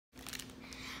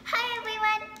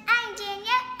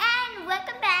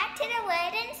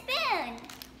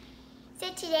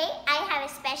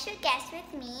special guest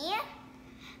with me,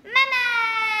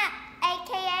 Mama,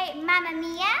 aka Mama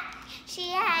Mia. She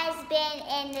has been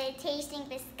in the Tasting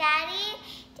Biscotti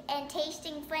and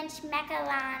Tasting French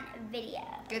Macaron video.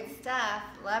 Good stuff.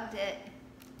 Loved it.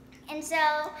 And so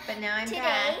but now I'm today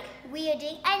back. We are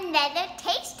doing another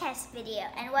taste test video.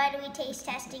 And what are we taste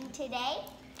testing today?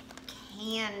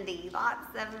 Candy.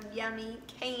 Lots of yummy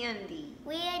candy.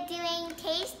 We are doing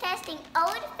taste testing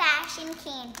old-fashioned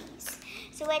candies.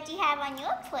 So what do you have on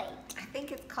your plate? I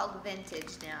think it's called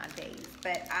vintage nowadays,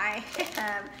 but I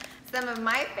have some of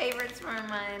my favorites from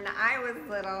when I was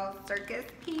little, circus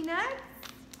peanuts,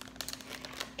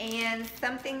 and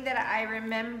something that I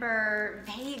remember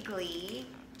vaguely,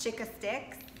 Chica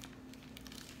Sticks,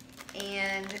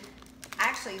 and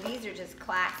actually these are just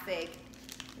classic,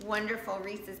 wonderful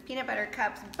Reese's peanut butter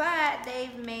cups, but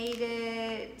they've made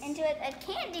it into a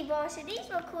candy bowl. So these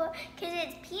were cool because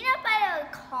it's peanut butter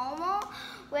caramel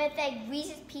with like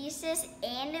Reese's Pieces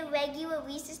and a regular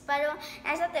Reese's butter.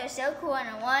 And I thought they were so cool, and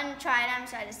I wanted to try them,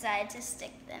 so I decided to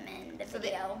stick them in the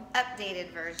video. The updated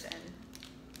version.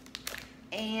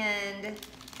 And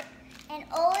an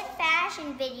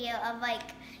old-fashioned video of like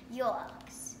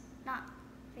Yorks, not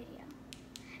video.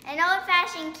 An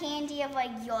old-fashioned candy of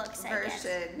like Yorks, I guess.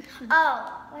 version.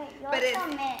 Oh, wait, Yorks are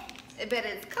mint. But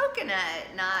it's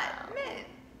coconut, not mint.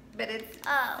 But it's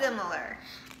similar.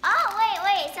 Oh,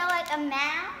 wait, so like a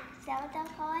mound? Is that what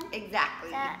they're called? Exactly.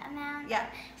 Is that a mound? Yeah.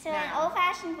 So an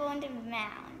old-fashioned blended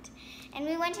mound. And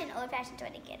we went to an old-fashioned store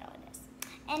to get all this.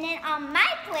 And then on my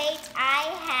plate, I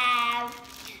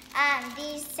have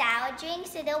these salad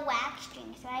drinks. So they're wax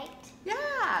drinks, right?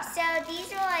 Yeah. So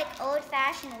these are like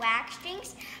old-fashioned wax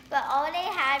drinks, but all they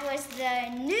had was the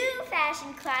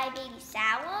new-fashioned Crybaby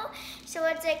Sour. So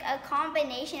it's like a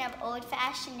combination of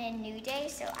old-fashioned and new day,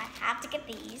 so I have to get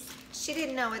these. She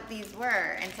didn't know what these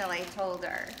were until I told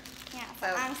her. Yeah,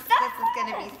 So I'm this is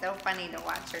going to be so funny to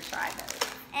watch her try those.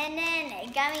 And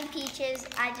then gummy peaches,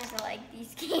 I just like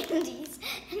these candies,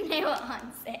 and they were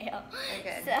on sale.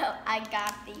 Okay. So I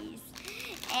got these.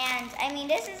 And I mean,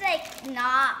 this is like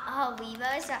not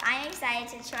Haribo, so I'm excited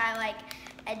to try like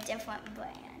a different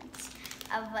brand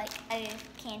of like a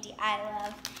candy I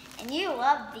love. And you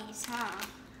love these, huh?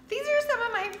 These are some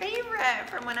of my favorite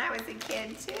from when I was a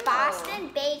kid too. Boston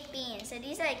baked beans. So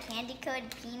these are like candy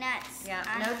coated peanuts. Yeah,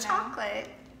 I no don't know. chocolate,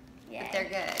 Yeah. but they're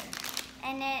good.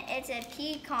 And then it's a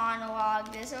pecan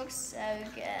log. This looks so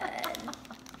good.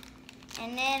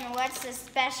 And then what's the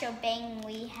special bang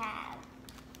we have?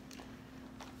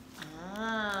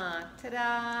 Ah,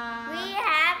 ta-da! We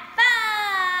have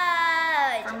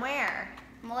fudge! From where?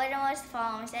 Mortimer's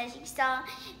Farms, as you saw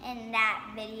in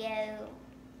that video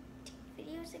 2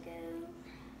 videos ago.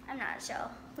 I'm not sure.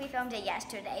 We filmed it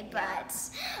yesterday, but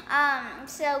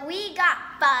so we got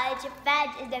fudge.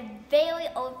 Fudge is a very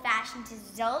old-fashioned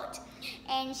dessert,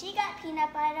 and she got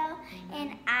peanut butter,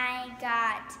 and I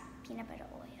got peanut butter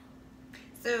oil.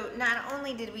 So not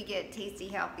only did we get tasty,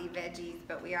 healthy veggies,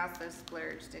 but we also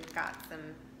splurged and got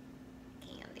some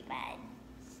candy.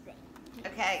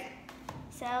 Okay.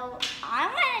 So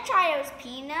I'm gonna try those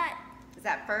peanut. Is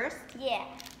that first? Yeah,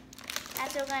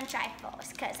 that's what we're gonna try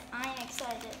first, cause I'm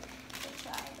excited to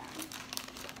try them.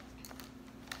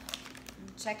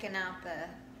 I'm checking out the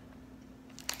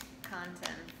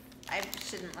content. I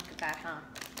shouldn't look at that, huh?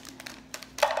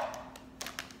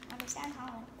 Understand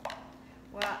how?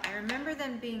 Well, I remember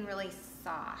them being really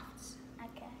soft.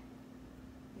 Okay.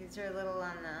 These are a little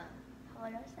on the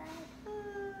Hold on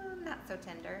side. not so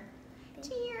tender.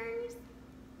 Cheers.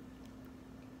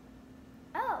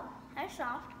 Oh, they're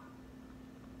soft.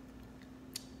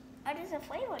 What is the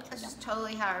flavor to That's them? just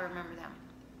totally how I remember them.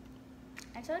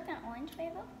 It's like an orange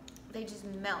flavor. They just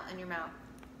melt in your mouth.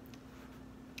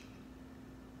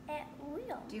 It's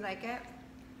weird. Do you like it?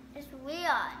 It's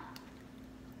weird.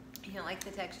 You don't like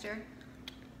the texture?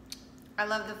 I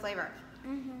love the flavor.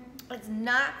 Mm-hmm. It's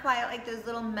not quite like those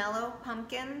little mellow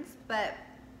pumpkins, but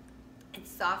it's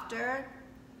softer,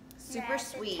 super Yeah, the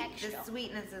sweet. texture. The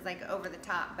sweetness is like over the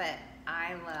top, but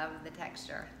I love the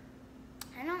texture.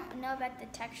 I don't know about the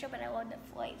texture, but I love the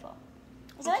flavor.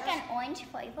 Is it like an orange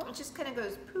flavor? It just kind of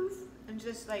goes poof and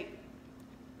just like.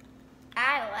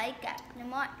 I like it. The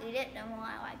more I eat it, the more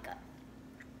I like it.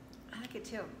 I like it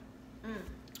too.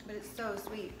 But it's so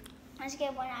sweet. Let's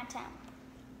get 1 out of 10.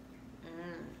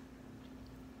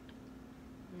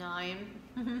 9.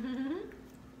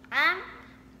 I'm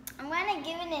gonna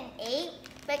give it an 8.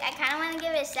 Like I kind of want to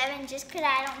give it a 7 just because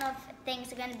I don't know if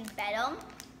things are gonna be better.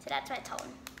 So that's what I told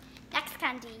him. Next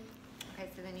candy. Okay,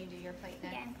 so then you do your plate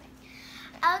next.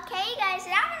 Okay, guys, so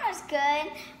that one was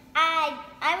good.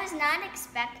 I was not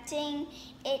expecting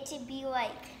it to be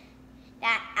like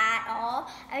that at all.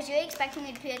 I was really expecting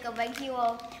it to be like a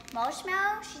regular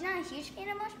marshmallow. She's not a huge fan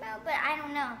of marshmallow, but I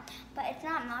don't know. But it's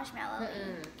not marshmallow.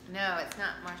 No, it's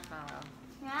not marshmallow.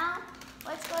 Now,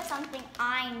 let's go with something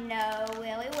I know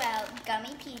really well.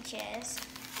 Gummy peaches.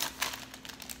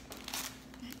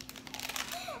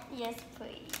 Yes,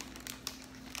 please.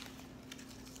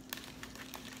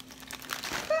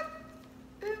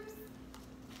 Oops.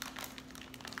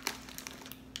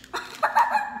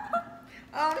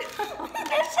 Oh no.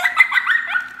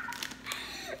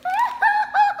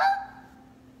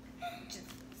 Just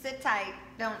sit tight.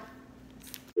 Don't.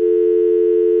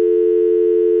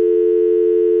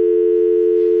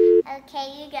 Okay,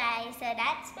 you guys, so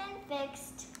that's been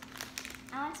fixed.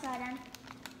 I want to smell them.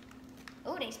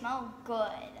 Oh, they smell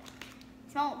good.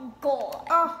 Smell good.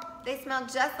 Oh, they smell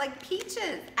just like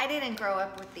peaches. I didn't grow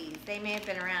up with these. They may have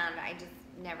been around. I just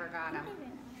never got them.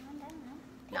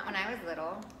 Not when I was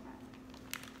little.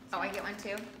 Oh, I get one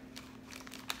too?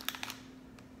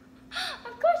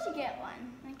 Of course you get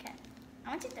one. Okay. I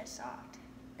want to see if they're soft.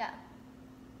 Go.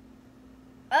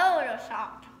 Oh, they're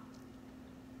soft.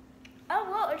 Oh,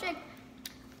 whoa, it's like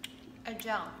a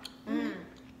gel.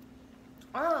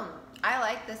 Oh, I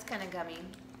like this kind of gummy.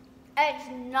 It's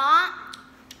not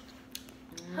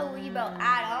Haribo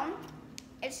at all.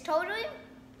 It's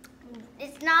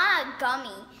not a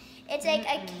gummy. It's like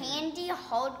a candy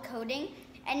hard coating,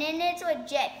 and then it's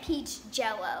legit peach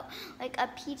jello. Like a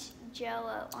peach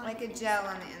jello on like the a gel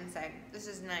on the inside. This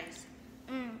is nice.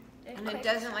 And it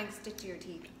doesn't like stick to your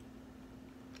teeth.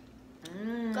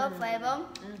 Good flavor.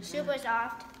 Super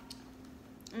soft.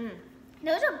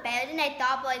 Those are better than I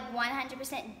thought, but like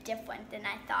 100% different than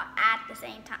I thought at the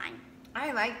same time.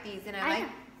 I like these, and I like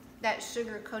that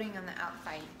sugar coating on the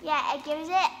outside. Yeah, it gives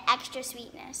it extra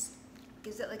sweetness.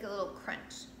 Gives it like a little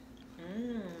crunch.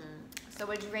 So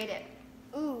what'd you rate it?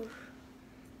 Ooh.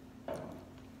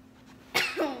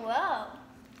 Whoa.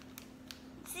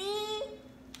 See?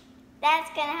 That's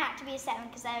gonna have to be a 7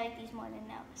 because I like these more than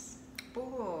those.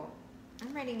 Ooh.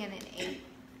 I'm rating it an 8.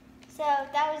 So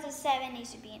if that was a 7,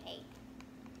 these should be an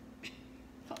 8.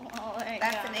 Oh,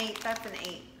 that's an 8. That's an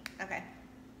 8. Okay.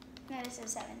 No, this is a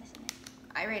 7. This is an 8.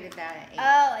 I rated that at 8.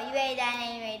 Oh, you rated that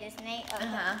and you rated this an 8? Okay.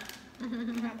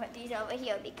 I'm gonna put these over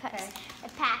here because the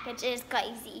package is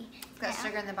crazy. It's got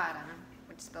sugar in the bottom,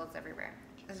 which spills everywhere.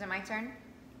 Is it my turn?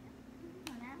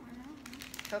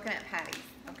 Coconut patties.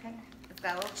 Okay. It's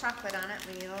got a little chocolate on it.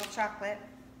 We need a little chocolate.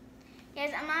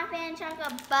 Yes, I'm not a fan of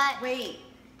chocolate, but... Wait.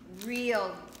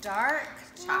 Real dark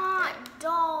chocolate. Not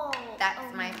dull.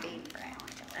 That's my favorite.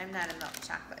 I'm not a milk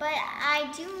chocolate. But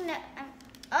I do know...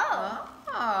 Oh.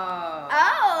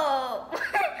 Oh.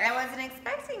 I wasn't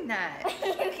expecting that.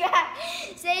 You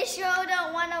guys, they sure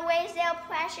don't want to waste their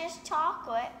precious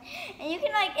chocolate. And you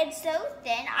can it's so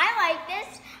thin. I like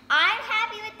this. I'm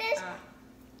happy with this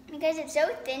because it's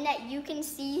so thin that you can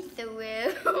see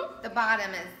through. The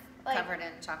bottom is covered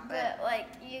in chocolate. But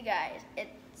you guys,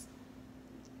 it's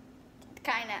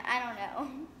kind of, I don't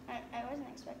know. I wasn't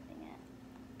expecting it.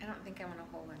 I don't think I want a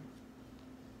whole one.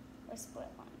 Let's split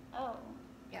one. Oh.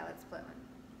 Yeah, let's split one.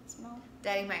 Small.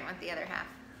 Daddy might want the other half.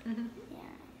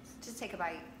 Yeah. Just take a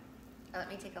bite. Let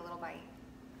me take a little bite.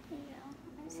 Here you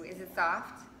go. Is it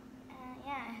soft?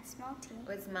 Yeah, it's melty.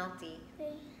 Oh, it's melty.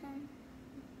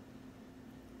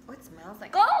 Oh, it smells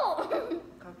like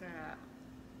coconut.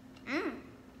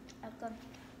 That's good.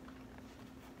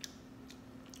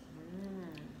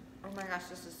 Oh my gosh,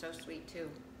 this is so sweet too.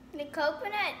 The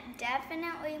coconut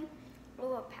definitely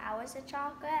overpowers the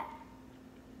chocolate.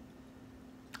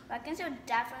 But I can still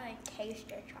definitely taste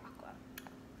the chocolate.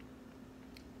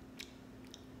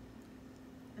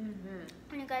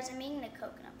 And you guys, I'm eating the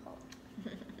coconut pulp.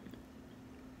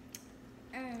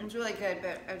 It's really good,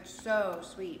 but it's so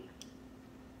sweet.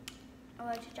 I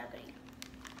like the chocolate.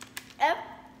 If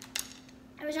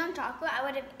it was on chocolate, I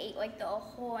would have ate the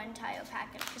whole entire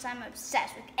package because I'm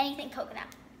obsessed with anything coconut.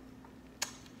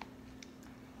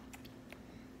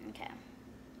 Okay.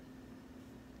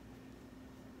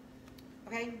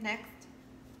 Okay, next.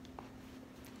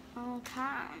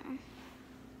 Okay.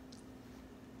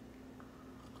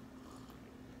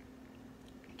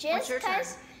 Just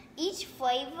because each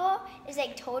flavor is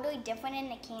totally different in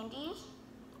the candies,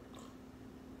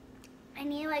 I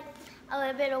need a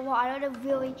little bit of water to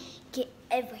really get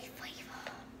every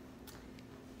flavor.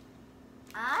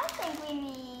 I think we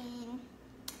need,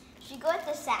 should we go with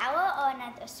the sour or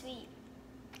not the sweet?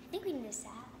 I think we need the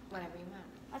sour. Whatever you want.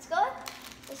 Let's go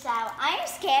with the sour. I'm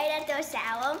scared that they're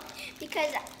sour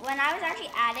because when I was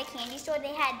actually at a candy store,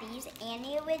 they had these and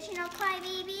the original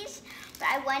Crybabies. But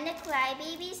I wanted the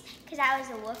Crybabies because I was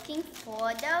looking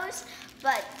for those.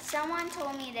 but someone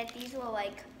told me that these were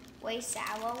like way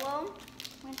sour.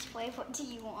 Which flavor do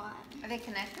you want? Are they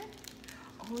connected?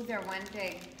 Oh, they're one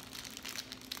big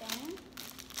thing.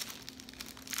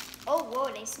 Oh,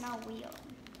 whoa, they smell weird.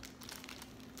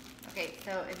 Okay,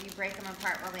 so if you break them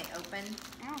apart, will they open?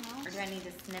 I don't know. Or do I need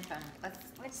to snip them?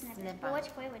 Let's snip them. Well, which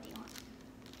flavor do you want?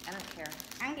 I don't care.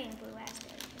 I'm getting blue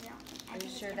raspberry. Are you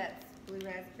sure that's blue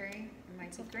raspberry? It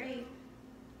might be grape.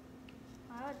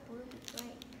 Why would blue be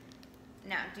grape?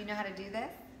 Now, do you know how to do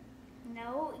this?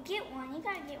 No, get one. You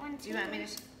gotta get one too. Do you want me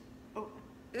to? Oh,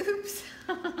 oops.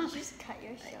 You just cut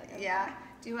your shoulder. Yeah.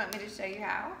 Do you want me to show you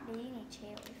how? But you need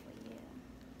cherry for you.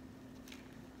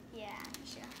 Yeah, I'm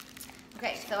sure.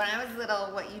 Okay, so when I was little,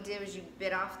 what you did was you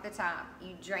bit off the top,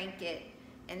 you drank it,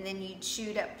 and then you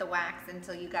chewed up the wax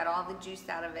until you got all the juice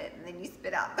out of it, and then you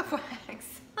spit out the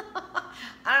wax.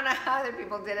 I don't know how other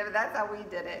people did it, but that's how we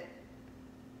did it.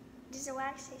 Does the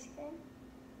wax taste good?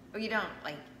 Well, you don't,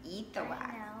 like, eat the wax.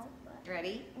 No, but...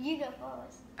 Ready? You go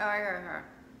first. Oh, I heard her.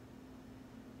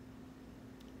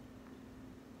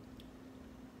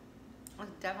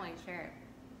 Let's definitely share it.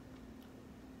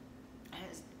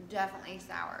 It's definitely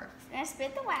sour. Now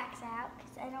spit the wax out,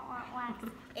 because I don't want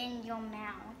wax in your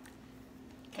mouth.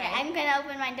 Okay. I'm gonna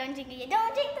open mine. Don't drink it yet.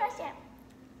 Don't drink this yet.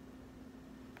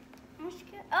 I'm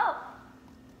scared. Oh.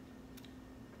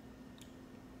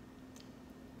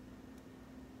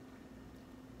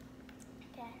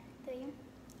 Okay. 3,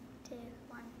 2,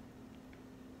 1.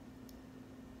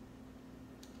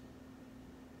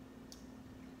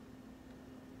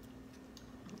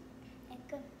 It's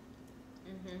good.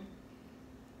 Mm-hmm.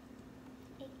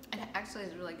 It actually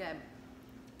is really good.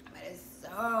 But it's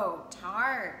so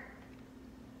tart.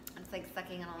 It's like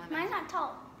sucking on a lemon. Mine's not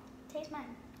tall. Taste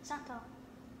mine. It's not tall.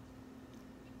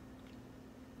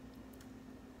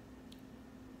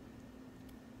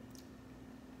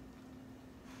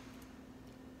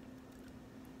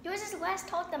 Yours is less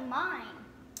tart than mine.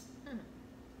 Hmm.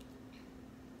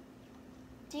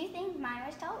 Do you think mine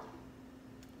was tart?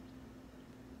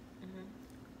 Mm-hmm.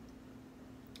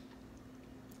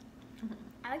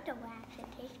 I like the wax. It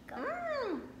tastes good.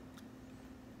 Mm.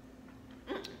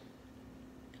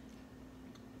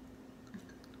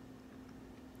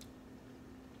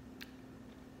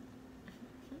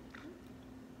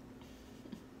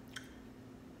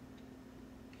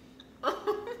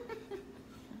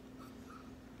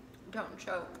 Don't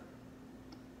choke.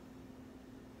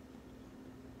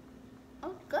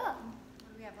 Oh, good. What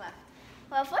do we have left?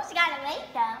 Well, first you gotta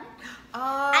make them.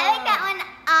 Oh. I like that one.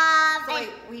 So wait,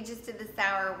 we just did the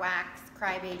sour wax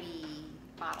crybaby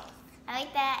bottles. I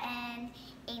like that and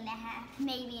 8.5,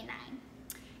 maybe a 9.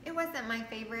 It wasn't my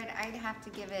favorite. I'd have to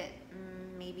give it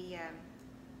maybe a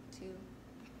 2.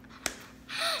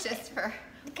 Just for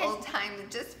old times,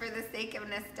 just for the sake of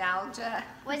nostalgia.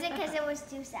 Was it because it was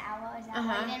too sour? Is that why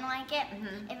Uh-huh. you didn't like it?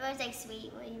 Mhm. If it was like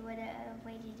sweet, well, you would have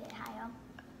rated it higher.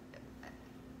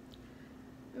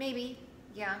 Maybe,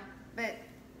 yeah. But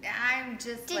I'm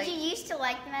just Did you used to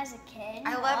like them as a kid?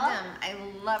 I loved them. I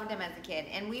loved them as a kid.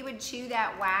 And we would chew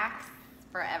that wax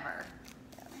forever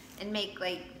and make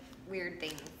like weird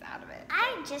things out of it.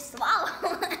 I just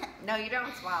swallow it. No, you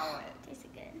don't swallow it.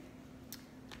 Tasted good.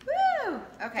 Woo!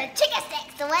 Okay. The chicken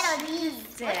sticks. So what are these?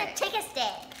 What's a Stick. chicken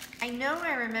stick? I know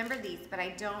I remember these, but I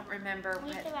don't remember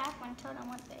Read what. the back one. Told them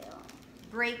what they are.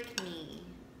 Break me.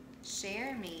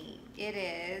 Share me. It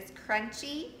is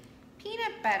crunchy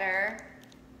peanut butter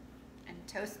and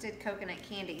toasted coconut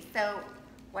candy. So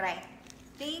what I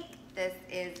think this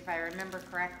is, if I remember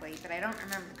correctly, but I don't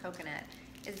remember the coconut,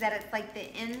 is that it's like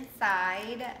the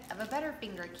inside of a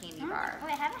Butterfinger candy bar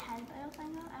Wait, have I had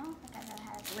Butterfinger? I don't think I've ever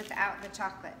had it. without the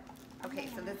chocolate. Okay,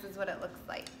 so this is what it looks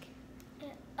like.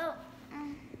 Oh.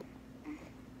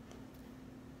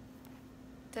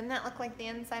 Doesn't that look like the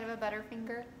inside of a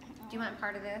Butterfinger? Do you want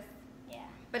part of this? Yeah.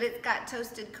 But it's got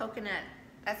toasted coconut.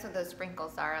 That's what those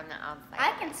sprinkles are on the outside.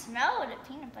 I can smell the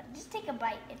peanut butter. Just take a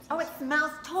bite. It's Oh, it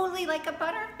smells totally like a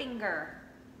Butterfinger.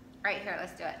 Right here,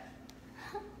 let's do it.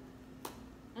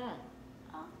 Mm.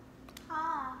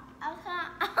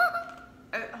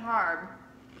 It's hard.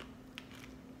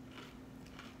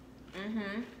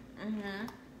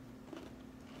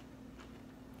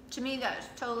 To me, that's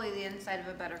totally the inside of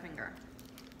a Butterfinger.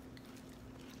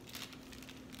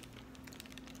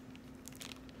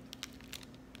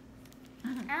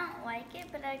 I don't like it,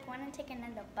 but I want to take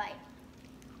another bite.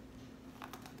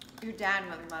 Your dad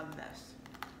would love this.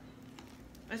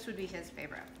 This would be his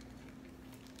favorite.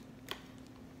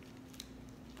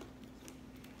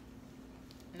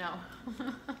 No.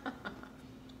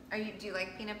 Do you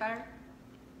like peanut butter?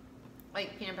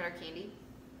 Like peanut butter candy?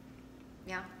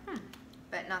 Yeah.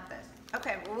 but not this.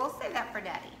 Okay, well, we'll save that for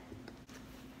Daddy.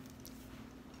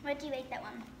 What do you rate that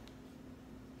one?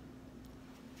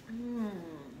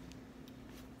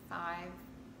 5.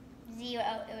 0.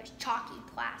 It was chalky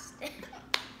plastic.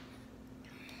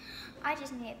 I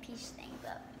just need a peach thing,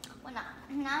 but we're not.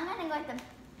 Now I'm gonna go with the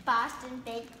Boston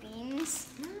baked beans.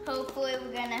 Hopefully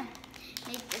we're gonna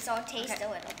make this all taste a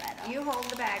little better. You hold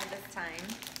the bag this time,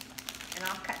 and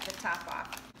I'll cut the top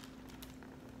off.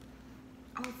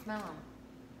 Oh, smell them.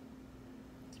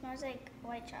 It smells like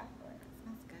white chocolate.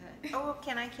 Smells good. Oh,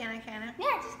 can I?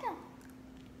 Yeah, just go.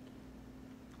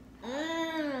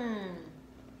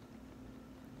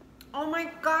 Oh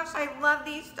my gosh, I love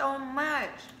these so much.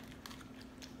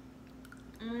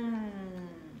 I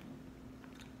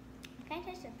can't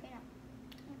taste the peanut.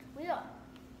 It's real.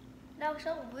 That was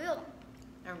so real.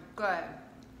 They're good.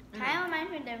 Kind of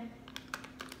reminds me of them.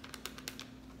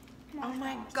 Oh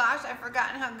my gosh, I've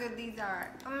forgotten how good these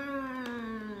are.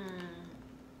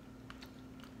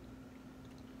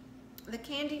 The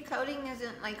candy coating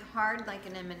isn't like hard like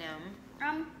an M&M.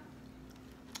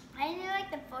 I didn't like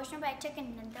the first one, but I took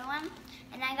another one,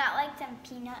 and I got like some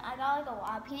peanut. I got like a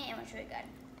lot of peanut. It was really good.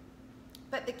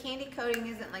 But the candy coating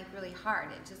isn't like really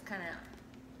hard. It just kind of,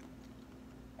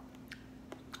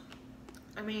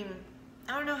 I mean,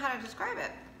 I don't know how to describe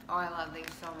it. Oh, I love these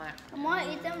so much. The more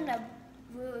I eat them, the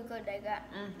really good they got.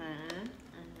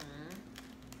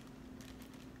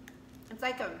 It's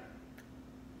like a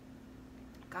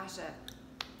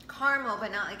caramel,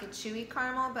 but not like a chewy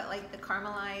caramel, but like the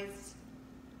caramelized.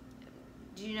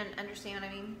 Do you understand what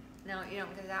I mean? No, you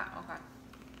don't get that? Okay.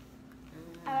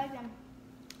 I like them.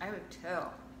 I would too.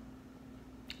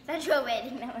 That's your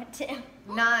rating number 2.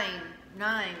 9.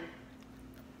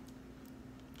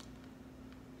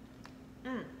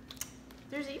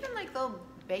 There's even like little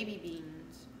baby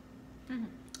beans.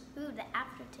 Ooh, the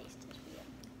aftertaste is weird.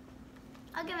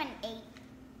 I'll give it an 8.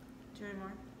 Do you want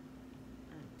more?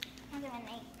 I'll give it an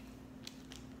 8.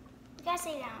 You gotta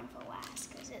save that one for last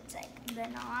because it's like the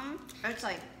non. It's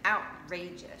like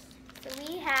outrageous. So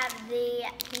we have the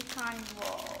pecan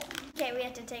roll. Okay, we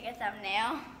have to take a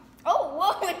thumbnail. Oh,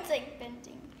 whoa, it's like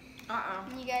bending.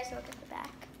 And you guys look at the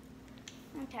back.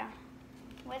 Okay,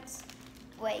 let's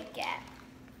break it.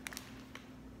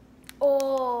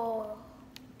 Oh,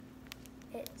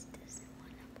 it doesn't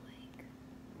want to break.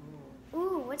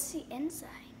 Ooh, what's the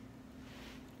inside?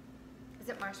 Is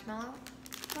it marshmallow?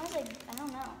 It smells like, I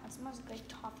don't know. It smells like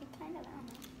toffee kind of, I don't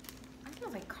know. It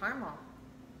smells like caramel.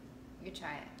 You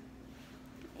try it.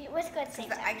 Let's go at the same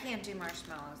time. I can't do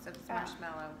marshmallow, so if it's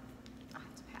marshmallow, I'll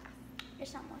have to pass.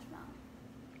 It's not marshmallow.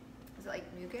 Is it like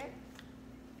nougat?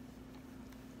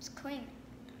 It's clean.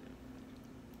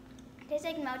 It tastes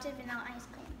like melted vanilla ice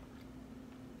cream.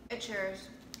 It's yours.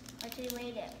 What do you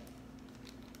rate it?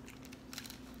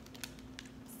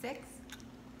 6?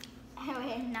 I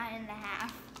rate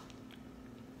 9.5.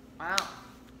 Wow.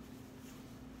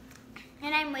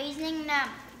 And I'm raising the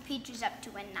peaches up to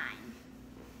a 9.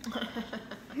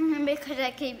 Because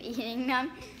I keep eating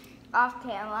them off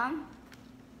camera.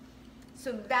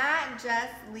 So that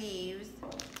just leaves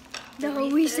The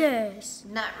Reese's.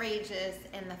 Nutrageous,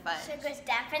 and the fudge. Sugar's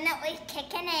definitely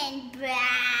kicking in.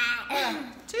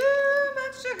 Blah. Too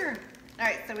much sugar. All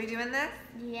right, so we doing this?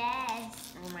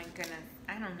 Yes. Oh my goodness.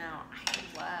 I don't know. I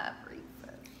love Reese's.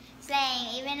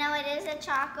 Saying, even though it is a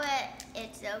chocolate,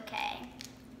 it's okay.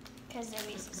 Because the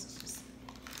Reese's is just,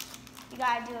 you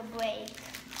gotta do a break.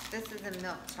 This is a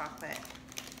milk chocolate.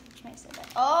 Which makes it better.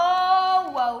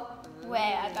 Oh, whoa.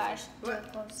 Wait, I gosh. Do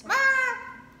it closer. Ah!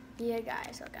 Here,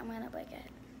 guys, look, I'm gonna break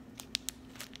it.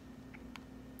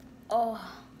 Oh.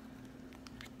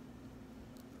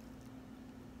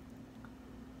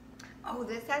 Oh,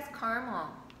 this has caramel.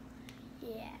 Yeah.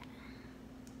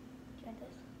 Do you want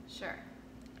this? Sure.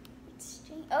 It's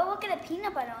string. Oh, look at the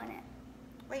peanut butter on it.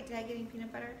 Wait, did I get any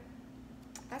peanut butter?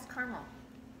 That's caramel.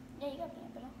 Yeah, you got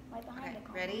peanut butter right behind Okay, it.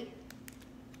 Colin. ready?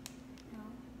 No.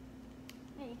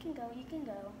 Yeah, you can go. You can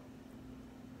go.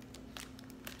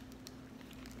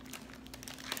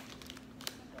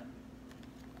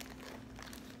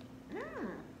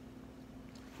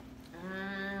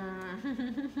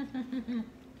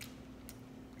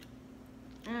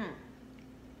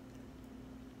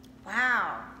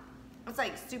 Wow. It's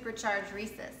like supercharged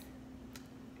Reese's.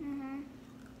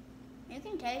 You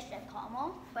can taste the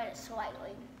caramel, but it's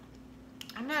slightly.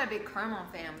 I'm not a big caramel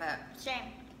fan, but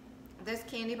Same. this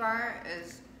candy bar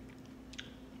is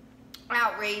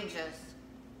outrageous.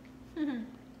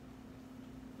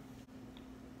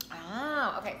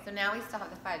 Oh, okay, so now we still have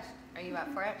the fudge. Are you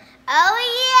up for it? Oh,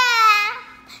 yeah.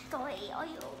 Go ahead. Oh,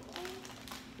 you.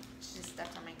 She just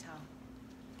stepped on my toe.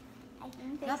 I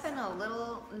think there's Nothing a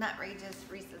little nutrageous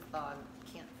Reese's dog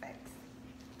can't fix.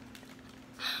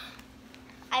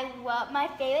 My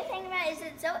favorite thing about it is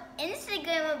it's so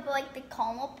Instagrammable, like the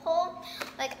caramel pole.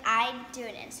 Like I'd do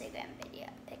an Instagram video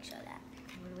picture of that.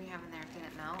 What do we have in there?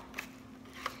 Didn't melt?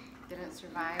 Didn't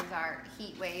survive our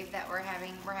heat wave that we're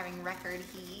having. We're having record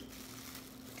heat.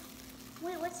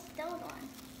 Wait, what's still on?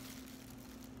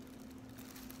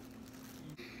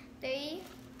 3,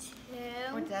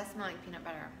 2. What does smell like peanut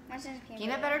butter? What's this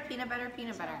Peanut butter, peanut butter,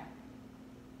 peanut butter.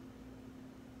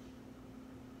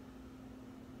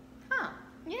 Huh.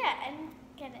 Yeah, I don't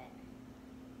get it.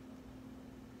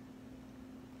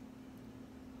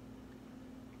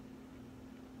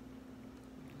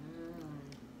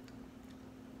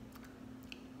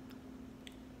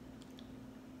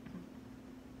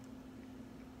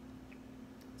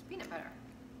 It's peanut butter.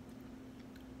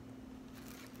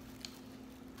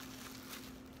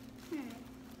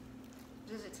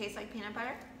 Does it taste like peanut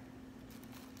butter?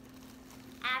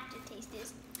 Aftertaste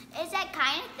is. It's that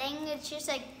kind of thing. It's just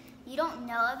like you don't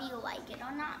know if you like it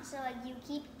or not. So like you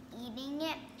keep eating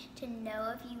it to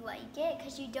know if you like it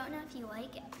because you don't know if you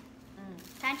like it.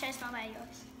 Time to try to smell by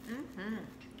yours. Mm-hmm.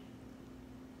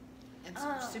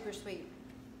 It's super sweet.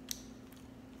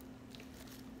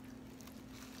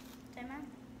 Timer.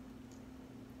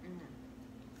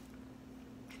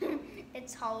 Mm.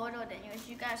 It's harder than yours.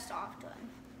 You got a soft one.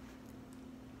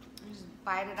 You just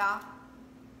bite it off.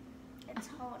 It's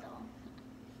harder.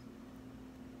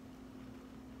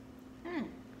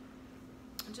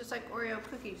 It's just like Oreo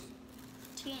cookies.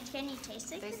 Can you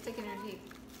taste it? They stick in your teeth.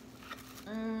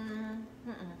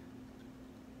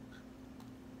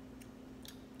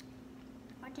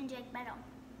 What did you like better?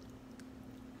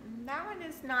 That one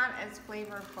is not as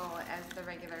flavorful as the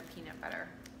regular peanut butter.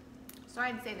 So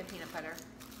I'd say the peanut butter.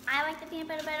 I like the peanut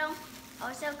butter better,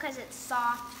 also because it's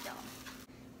soft though.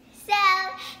 So,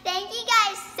 thank you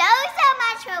guys so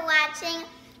much for watching.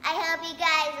 I hope you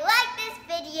guys liked this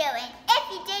video, and if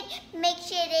you did, make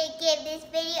sure to give this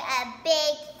video a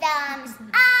big thumbs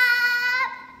up.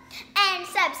 And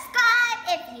subscribe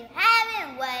if you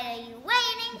haven't. What are you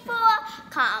waiting for?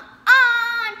 Come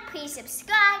on, please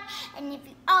subscribe. And if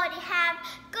you already have,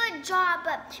 good job,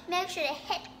 but make sure to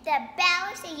hit the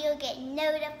bell so you'll get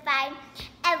notified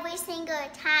every single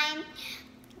time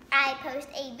I post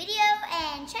a video.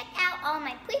 And check out all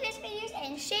my previous videos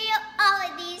and share all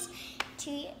of these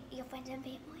to your friends and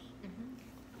family.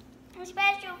 And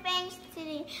special thanks to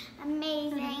the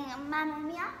amazing Mama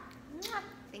Mia.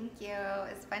 Thank you.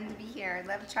 It's fun to be here. I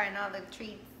love trying all the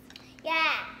treats. Yeah,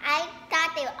 I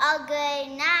thought they were all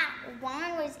good. Not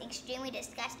one was extremely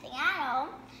disgusting at all.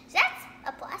 So that's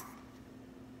a plus.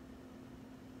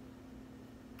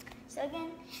 So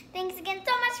again, thanks again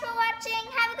so much for watching.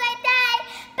 Have a great day.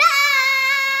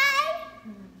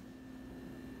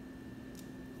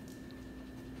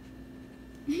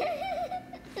 Bye!